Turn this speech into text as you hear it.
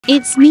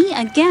It's me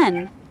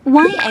again.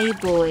 YA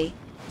boy.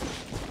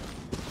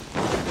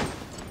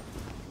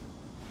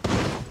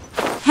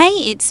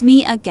 Hey, it's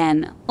me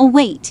again. Oh,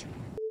 wait.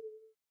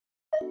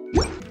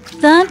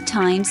 Third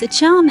time's a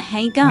charm.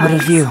 Hey guys.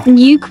 What of you?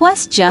 New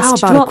quest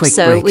just dropped,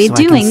 so we're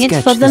doing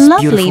it for the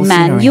lovely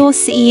man you're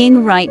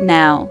seeing right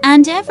now.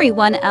 And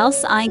everyone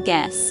else, I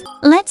guess.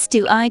 Let's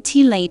do IT,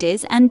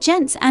 ladies and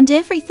gents, and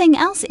everything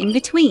else in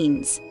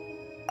betweens.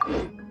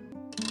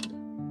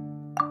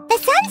 The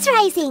sun's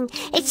rising.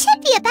 It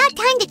should be about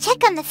time to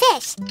check on the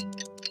fish.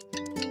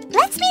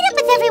 Let's meet up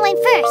with everyone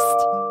first.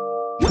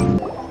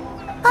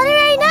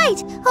 Honorary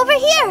Knight, over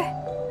here.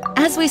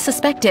 As we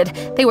suspected,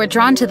 they were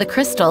drawn to the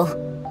crystal.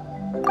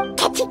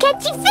 Catchy,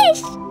 catchy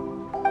fish!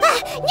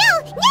 No!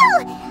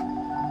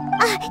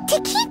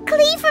 To keep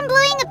Klee from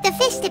blowing up the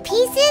fish to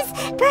pieces,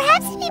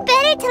 perhaps it'd be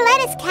better to let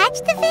us catch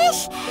the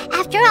fish.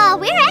 After all,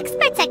 we're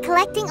experts at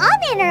collecting all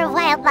manner of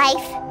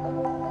wildlife.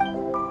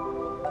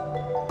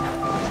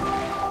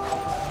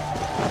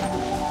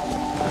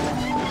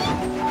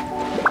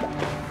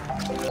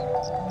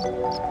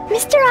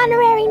 Mr.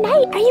 Honorary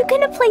Knight, are you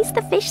gonna place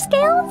the fish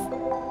scales?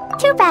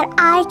 Too bad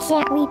I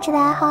can't reach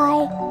that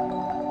high.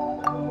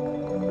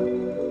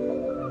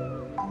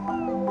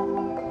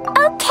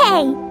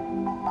 Okay.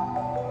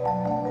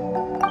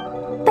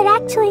 But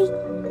actually,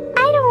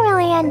 I don't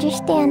really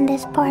understand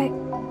this part.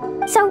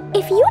 So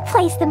if you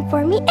place them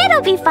for me,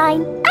 it'll be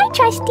fine. I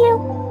trust you.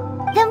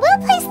 Then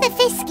we'll place the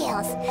fish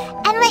scales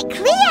and let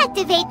Klee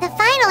activate the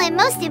final and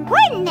most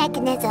important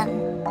mechanism.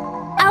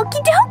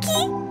 Okie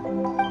dokie.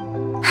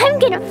 I'm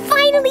gonna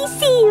finally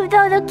see you,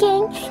 Dodo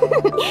King.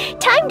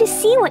 Time to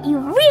see what you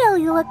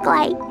really look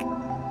like.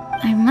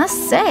 I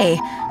must say,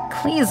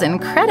 Klee's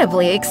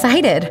incredibly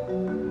excited.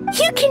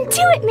 You can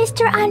do it,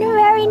 Mr.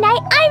 Honorary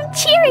Knight. I'm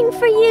cheering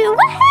for you.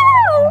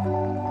 Woohoo!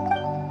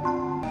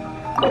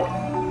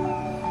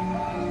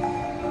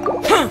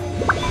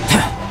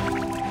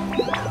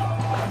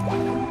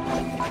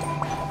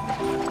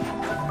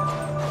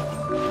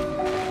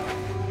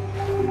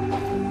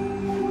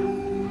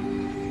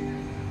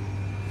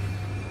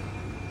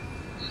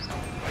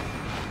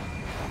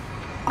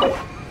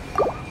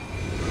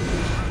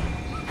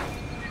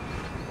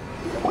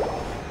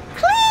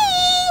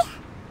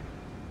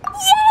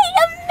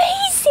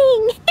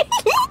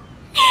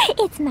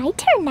 It's my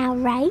turn now,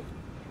 right?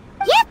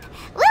 Yep!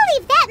 We'll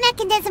leave that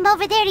mechanism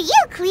over there to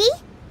you, Klee.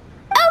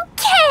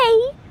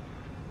 Okay!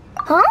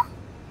 Huh?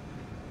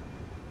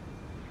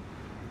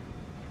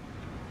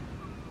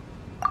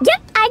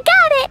 Yep, I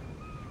got it!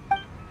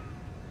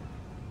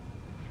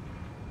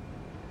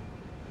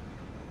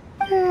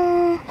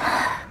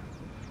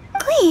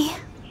 Klee,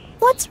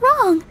 what's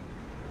wrong?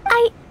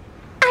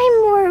 I'm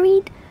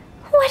worried.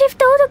 What if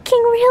Dodo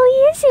King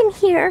really is in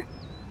here?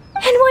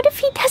 And what if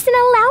he doesn't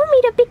allow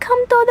me to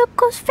become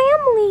Dodoko's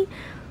family?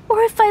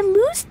 Or if I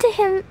lose to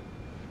him?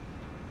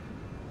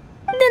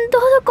 Then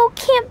Dodoko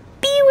can't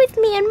be with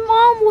me and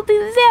Mom will be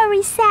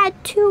very sad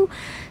too.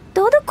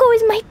 Dodoko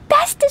is my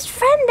bestest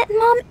friend that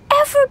Mom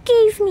ever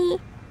gave me.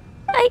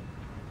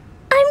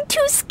 I'm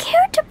too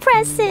scared to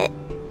press it.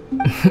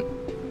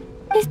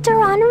 Mr.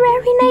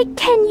 Honorary Knight,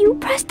 can you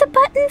press the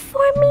button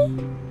for me?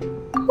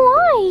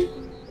 Why?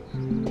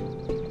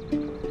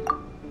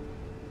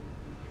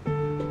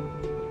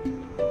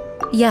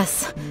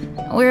 Yes,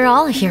 we're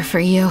all here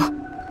for you.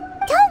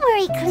 Don't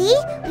worry,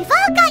 Klee. We've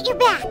all got your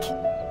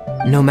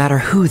back. No matter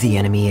who the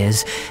enemy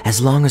is,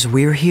 as long as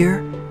we're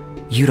here,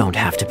 you don't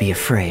have to be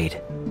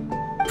afraid.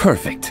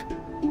 Perfect.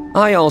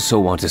 I also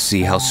want to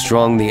see how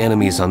strong the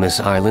enemies on this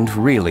island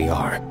really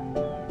are.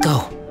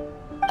 Go.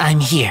 I'm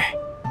here.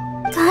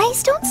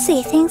 Guys, don't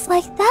say things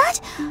like that.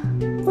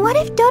 What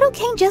if Dodo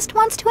King just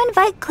wants to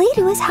invite Klee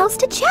to his house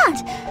to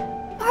chat?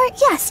 Or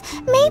yes,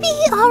 maybe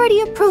he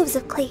already approves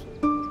of Klee.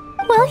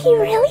 Will he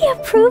really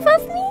approve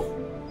of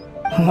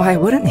me? Why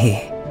wouldn't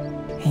he?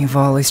 You've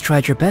always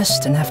tried your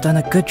best and have done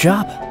a good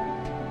job.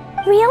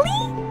 Really?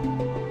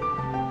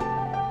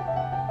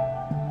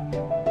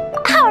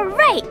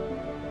 Alright!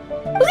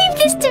 Leave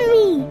this to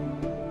me!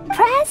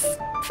 Press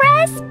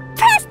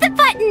the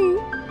button!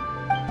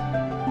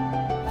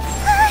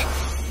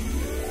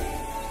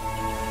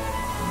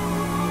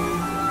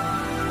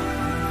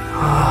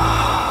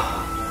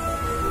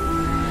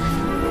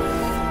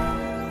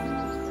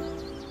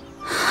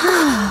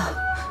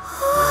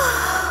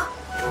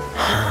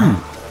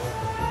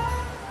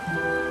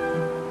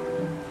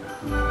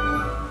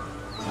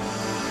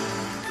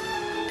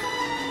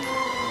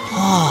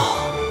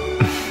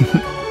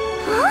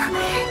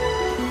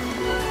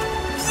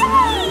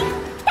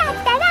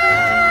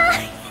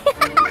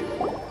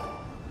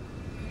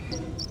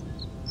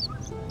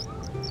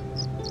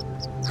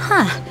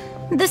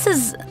 This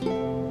is...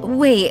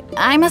 Wait,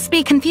 I must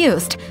be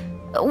confused.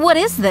 What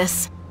is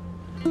this?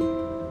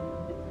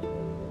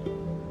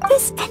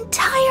 This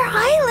entire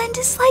island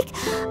is like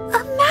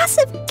a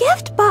massive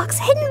gift box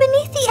hidden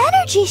beneath the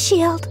energy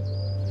shield.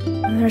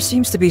 There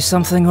seems to be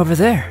something over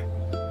there.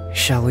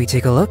 Shall we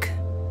take a look?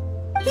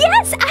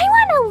 Yes, I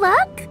want to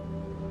look!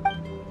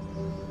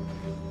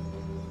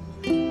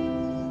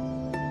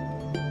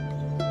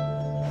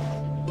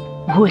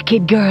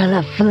 Wicked girl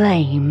of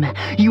flame,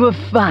 you have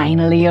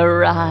finally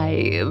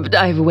arrived.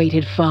 I've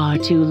waited far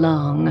too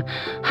long.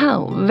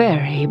 How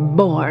very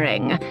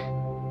boring.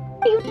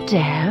 You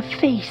dare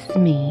face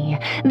me,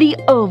 the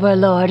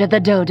overlord of the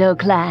Dodo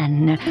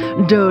clan,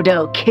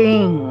 Dodo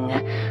King.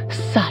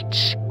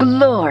 Such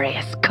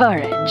glorious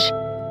courage.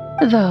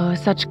 Though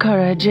such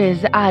courage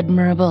is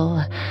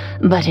admirable,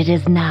 but it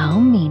is now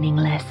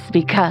meaningless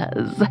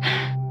because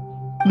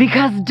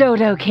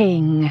Dodo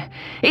King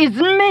is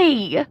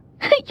me,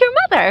 your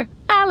mother,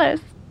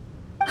 Alice.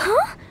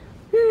 Huh?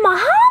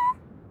 Mom?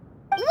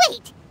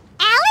 Wait,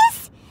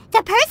 Alice?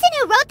 The person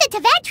who wrote the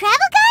Teyvat travel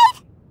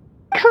guide?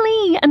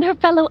 Klee and her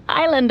fellow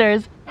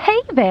islanders.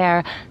 Hey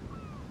there.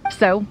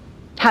 So,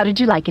 how did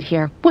you like it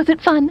here? Was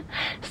it fun?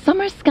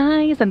 Summer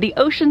skies and the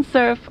ocean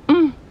surf.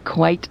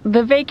 Quite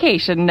the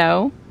vacation,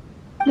 no?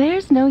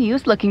 There's no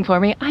use looking for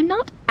me. I'm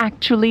not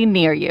actually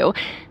near you.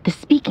 The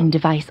speaking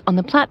device on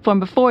the platform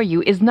before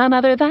you is none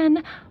other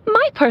than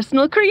my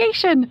personal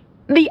creation,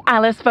 the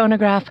Alice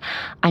phonograph.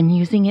 I'm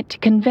using it to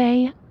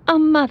convey a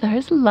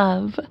mother's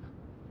love.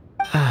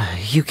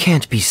 You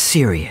can't be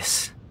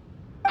serious.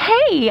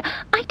 Hey,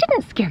 I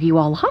didn't scare you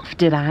all off,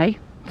 did I?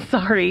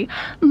 Sorry,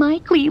 my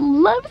Klee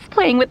loves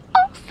playing with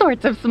all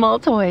sorts of small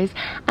toys.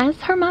 As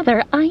her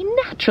mother, I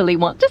naturally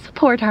want to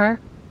support her.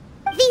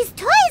 These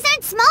toys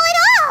aren't small at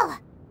all!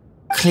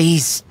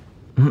 Klee's...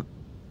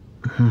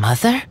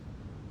 mother?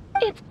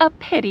 It's a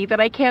pity that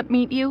I can't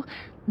meet you,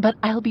 but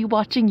I'll be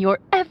watching your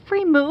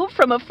every move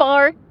from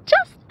afar,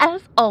 just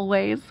as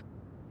always.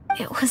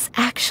 It was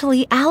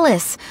actually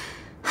Alice.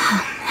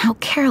 How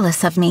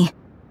careless of me.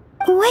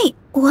 Wait,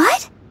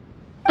 what?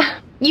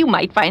 You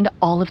might find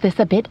all of this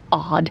a bit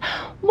odd.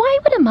 Why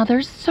would a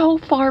mother so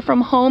far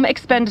from home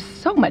expend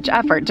so much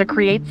effort to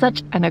create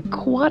such an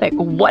aquatic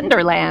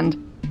wonderland?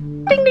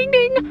 Ding, ding,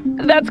 ding!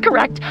 That's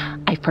correct.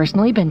 I've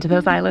personally been to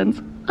those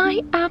islands.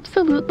 I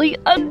absolutely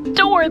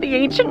adore the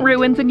ancient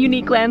ruins and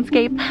unique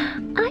landscape.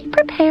 I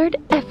prepared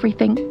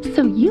everything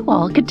so you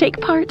all could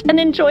take part and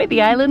enjoy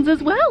the islands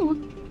as well.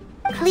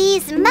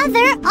 Klee's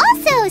mother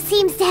also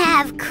seems to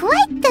have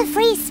quite the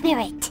free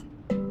spirit.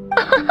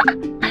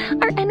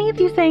 Are any of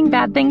you saying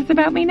bad things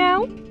about me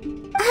now?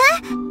 No!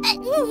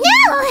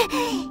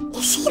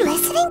 Is she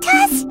listening to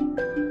us?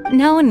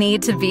 No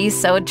need to be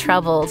so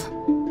troubled.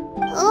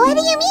 What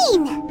do you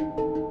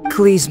mean?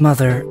 Klee's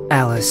mother,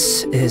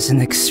 Alice, is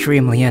an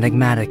extremely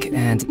enigmatic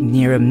and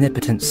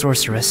near-omnipotent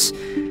sorceress.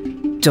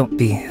 Don't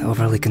be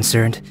overly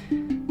concerned.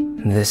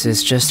 This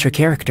is just her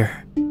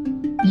character.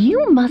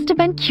 You must have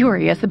been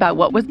curious about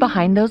what was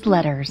behind those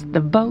letters. The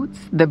boats,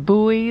 the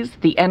buoys,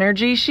 the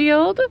energy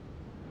shield.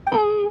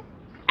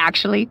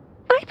 Actually,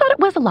 I thought it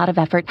was a lot of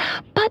effort,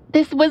 but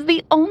this was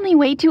the only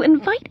way to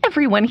invite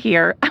everyone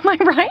here. Am I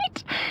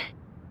right?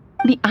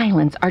 The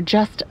islands are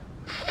just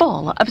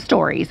full of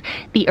stories.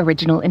 The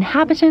original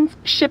inhabitants,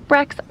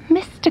 shipwrecks,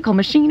 mystical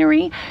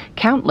machinery.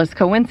 Countless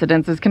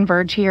coincidences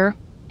converge here.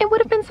 It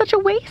would have been such a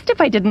waste if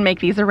I didn't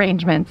make these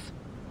arrangements.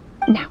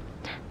 Now,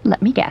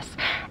 let me guess.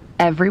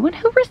 Everyone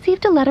who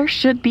received a letter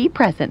should be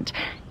present.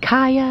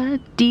 Kaya,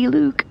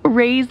 D-Luke,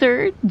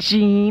 Razor,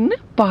 Jean,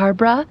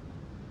 Barbara.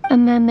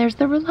 And then there's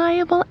the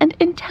reliable and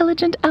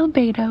intelligent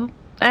Albedo.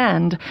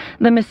 And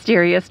the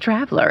mysterious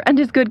traveler and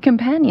his good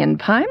companion,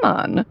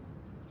 Paimon.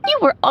 You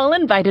were all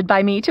invited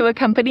by me to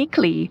accompany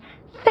Klee.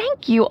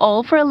 Thank you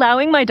all for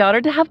allowing my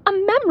daughter to have a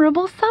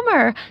memorable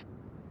summer.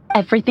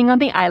 Everything on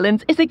the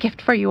islands is a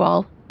gift for you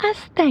all, as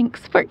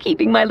thanks for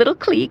keeping my little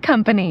Klee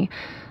company.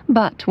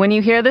 But when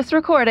you hear this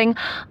recording,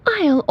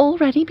 I'll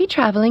already be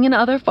traveling in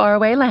other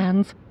faraway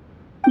lands.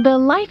 The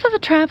life of a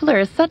traveler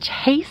is such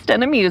haste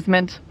and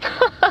amusement.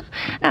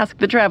 Ask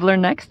the traveler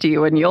next to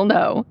you and you'll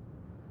know.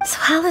 So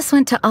Alice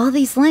went to all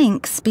these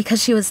lengths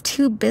because she was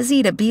too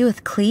busy to be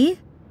with Klee?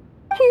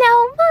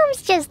 No,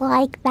 Mom's just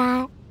like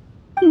that.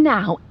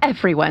 Now,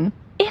 everyone,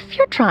 if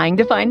you're trying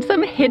to find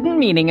some hidden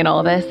meaning in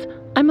all this,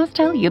 I must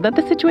tell you that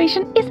the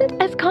situation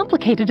isn't as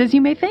complicated as you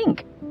may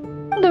think.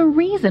 The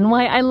reason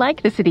why I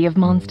like the city of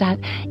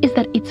Mondstadt is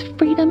that its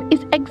freedom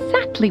is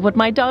exactly what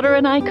my daughter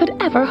and I could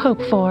ever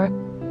hope for.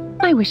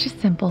 My wish is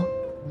simple.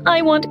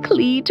 I want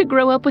Klee to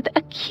grow up with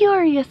a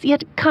curious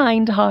yet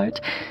kind heart.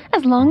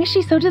 As long as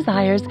she so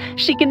desires,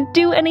 she can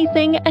do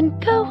anything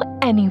and go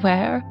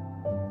anywhere.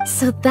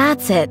 So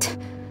that's it.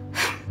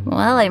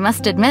 Well, I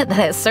must admit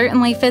that it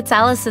certainly fits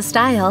Alice's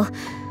style.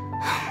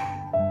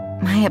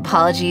 My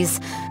apologies.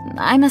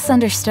 I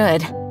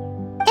misunderstood.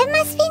 It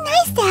must be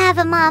nice to have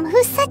a mom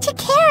who's such a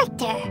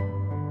character.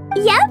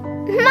 Yep,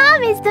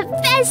 Mom is the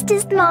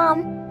bestest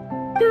mom.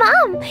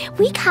 Mom,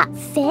 we caught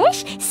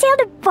fish,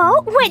 sailed a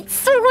boat, went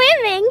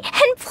swimming,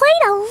 and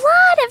played a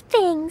lot of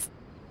things.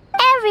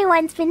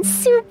 Everyone's been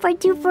super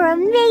duper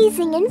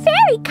amazing and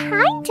very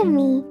kind to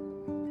me.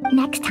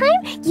 Next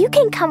time, you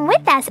can come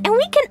with us and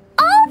we can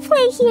all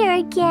play here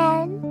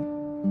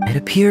again. It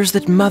appears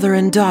that mother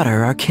and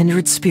daughter are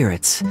kindred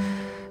spirits,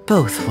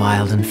 both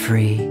wild and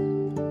free.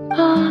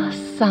 Ah,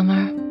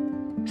 summer.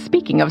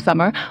 Speaking of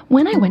summer,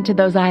 when I went to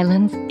those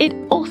islands, it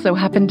also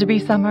happened to be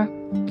summer.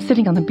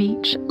 Sitting on the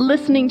beach,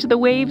 listening to the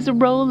waves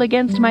roll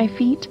against my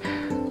feet,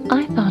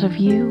 I thought of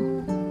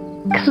you.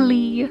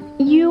 Klee,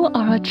 you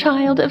are a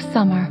child of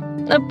summer,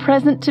 a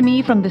present to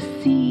me from the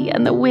sea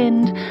and the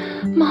wind.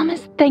 Mom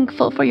is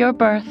thankful for your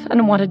birth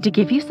and wanted to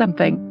give you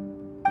something.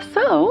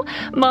 So,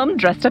 Mom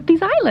dressed up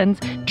these islands,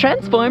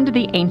 transformed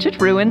the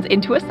ancient ruins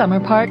into a summer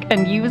park,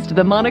 and used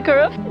the moniker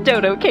of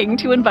Dodo King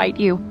to invite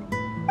you.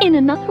 In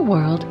another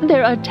world,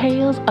 there are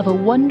tales of a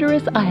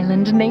wondrous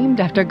island named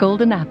after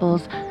golden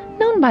apples.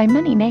 Known by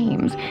many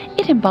names,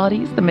 it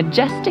embodies the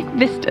majestic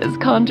vistas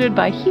conjured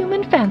by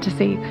human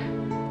fantasy.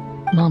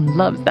 Mom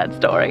loves that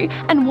story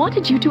and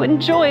wanted you to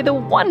enjoy the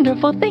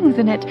wonderful things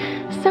in it.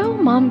 So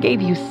Mom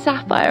gave you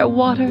sapphire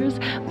waters,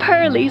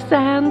 pearly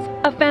sands,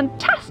 a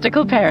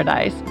fantastical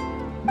paradise.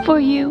 For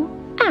you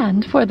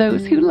and for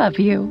those who love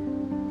you.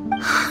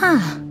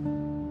 Huh.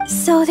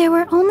 So there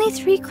were only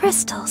 3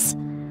 crystals.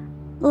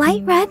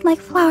 Light red like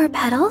flower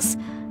petals,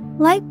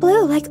 light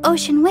blue like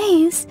ocean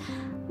waves,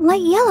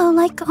 light yellow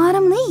like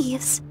autumn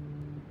leaves.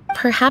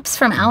 Perhaps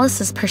from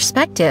Alice's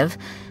perspective,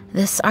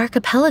 this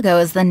archipelago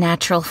is the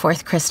natural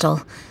 4th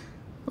crystal.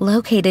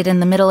 Located in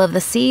the middle of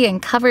the sea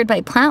and covered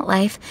by plant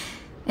life,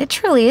 it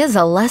truly is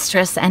a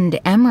lustrous and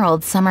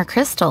emerald summer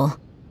crystal.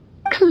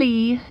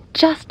 Klee,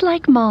 just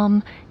like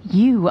Mom,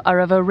 you are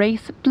of a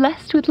race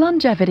blessed with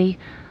longevity.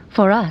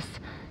 For us,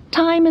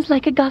 time is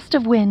like a gust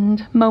of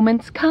wind,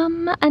 moments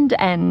come and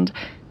end.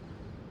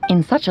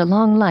 In such a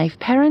long life,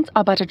 parents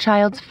are but a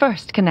child's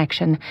first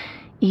connection.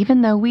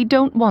 Even though we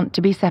don't want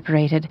to be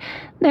separated,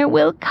 there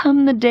will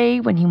come the day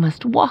when you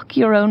must walk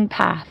your own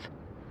path.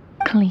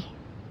 Klee,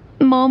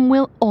 Mom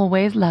will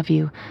always love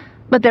you,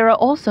 but there are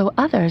also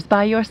others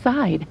by your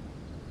side.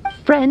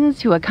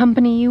 Friends who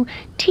accompany you,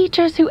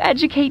 teachers who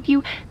educate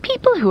you,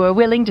 people who are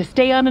willing to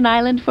stay on an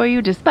island for you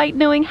despite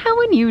knowing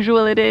how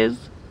unusual it is.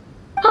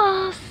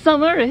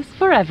 Summer is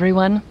for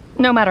everyone.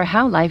 No matter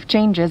how life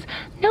changes,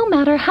 no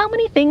matter how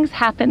many things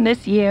happen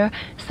this year,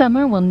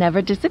 summer will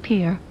never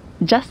disappear.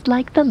 Just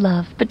like the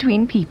love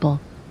between people.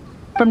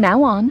 From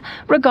now on,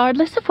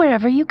 regardless of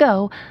wherever you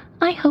go,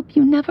 I hope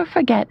you never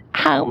forget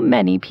how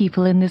many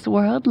people in this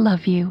world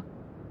love you.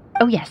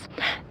 Oh yes,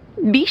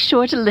 be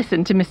sure to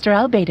listen to Mr.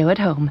 Albedo at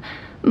home.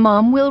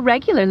 Mom will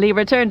regularly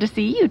return to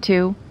see you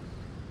two.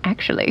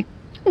 Actually,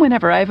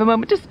 whenever I have a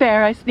moment to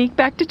spare, I sneak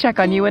back to check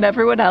on you and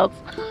everyone else.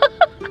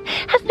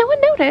 Has no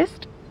one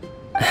noticed?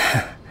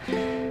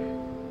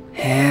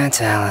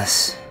 Aunt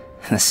Alice,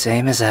 the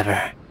same as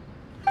ever.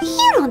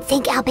 You don't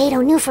think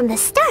Albedo knew from the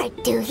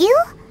start, do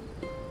you?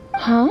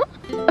 Huh?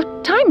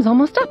 Time's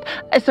almost up,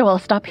 so I'll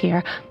stop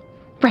here.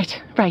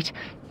 Right.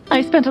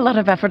 I spent a lot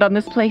of effort on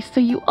this place, so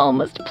you all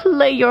must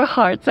play your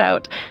hearts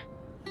out.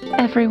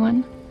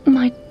 Everyone,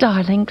 my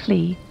darling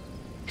Klee.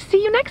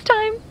 See you next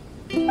time.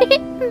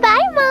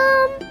 Bye,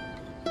 Mom!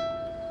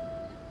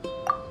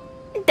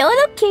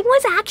 Dodo King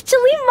was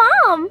actually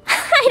Mom!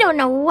 I don't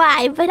know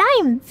why, but I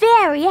am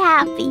very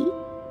happy.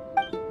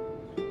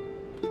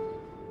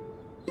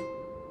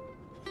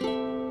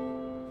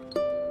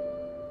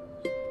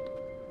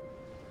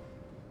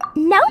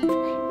 Nope,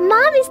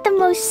 Mom is the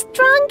most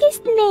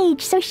strongest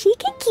mage, so she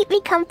can keep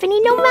me company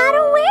no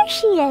matter where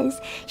she is.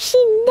 She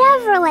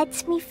never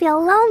lets me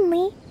feel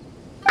lonely.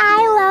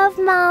 I love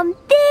Mom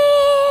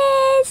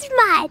this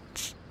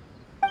much.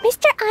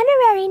 Mr.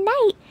 Honorary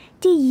Knight,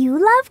 do you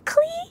love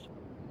Klee?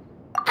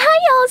 I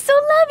also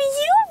love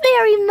you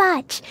very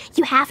much.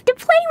 You have to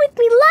play with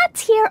me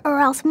lots here or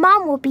else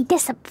Mom will be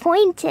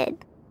disappointed.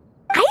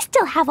 I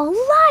still have a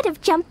lot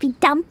of Jumpy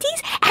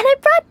Dumpties, and I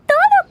brought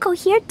Dodoko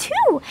here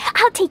too.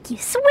 I'll take you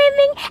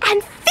swimming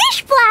and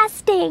fish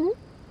blasting.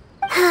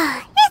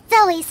 It's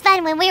always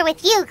fun when we're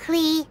with you,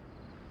 Klee.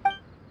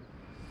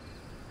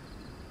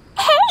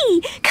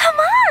 Hey, come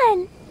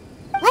on!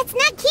 Let's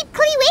not keep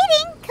Klee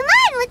waiting. Come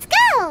on, let's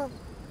go.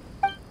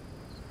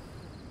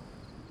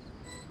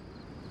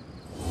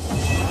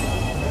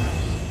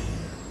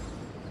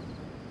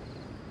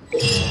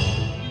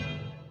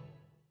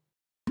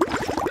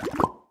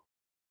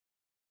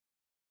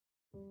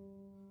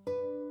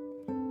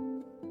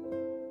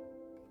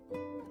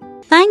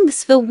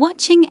 Thanks for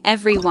watching,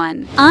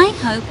 everyone. I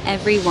hope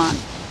everyone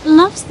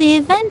loves the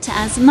event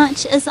as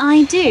much as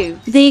I do.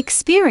 The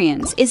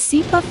experience is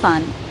super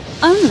fun.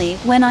 Only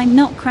when I'm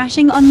not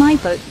crashing on my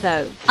boat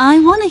though. I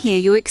want to hear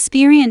your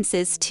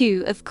experiences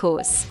too, of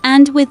course.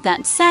 And with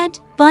that said,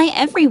 bye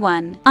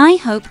everyone. I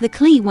hope the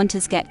Klee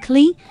wanters get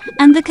Klee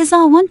and the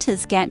Kazaa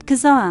wanters get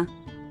Kazaa.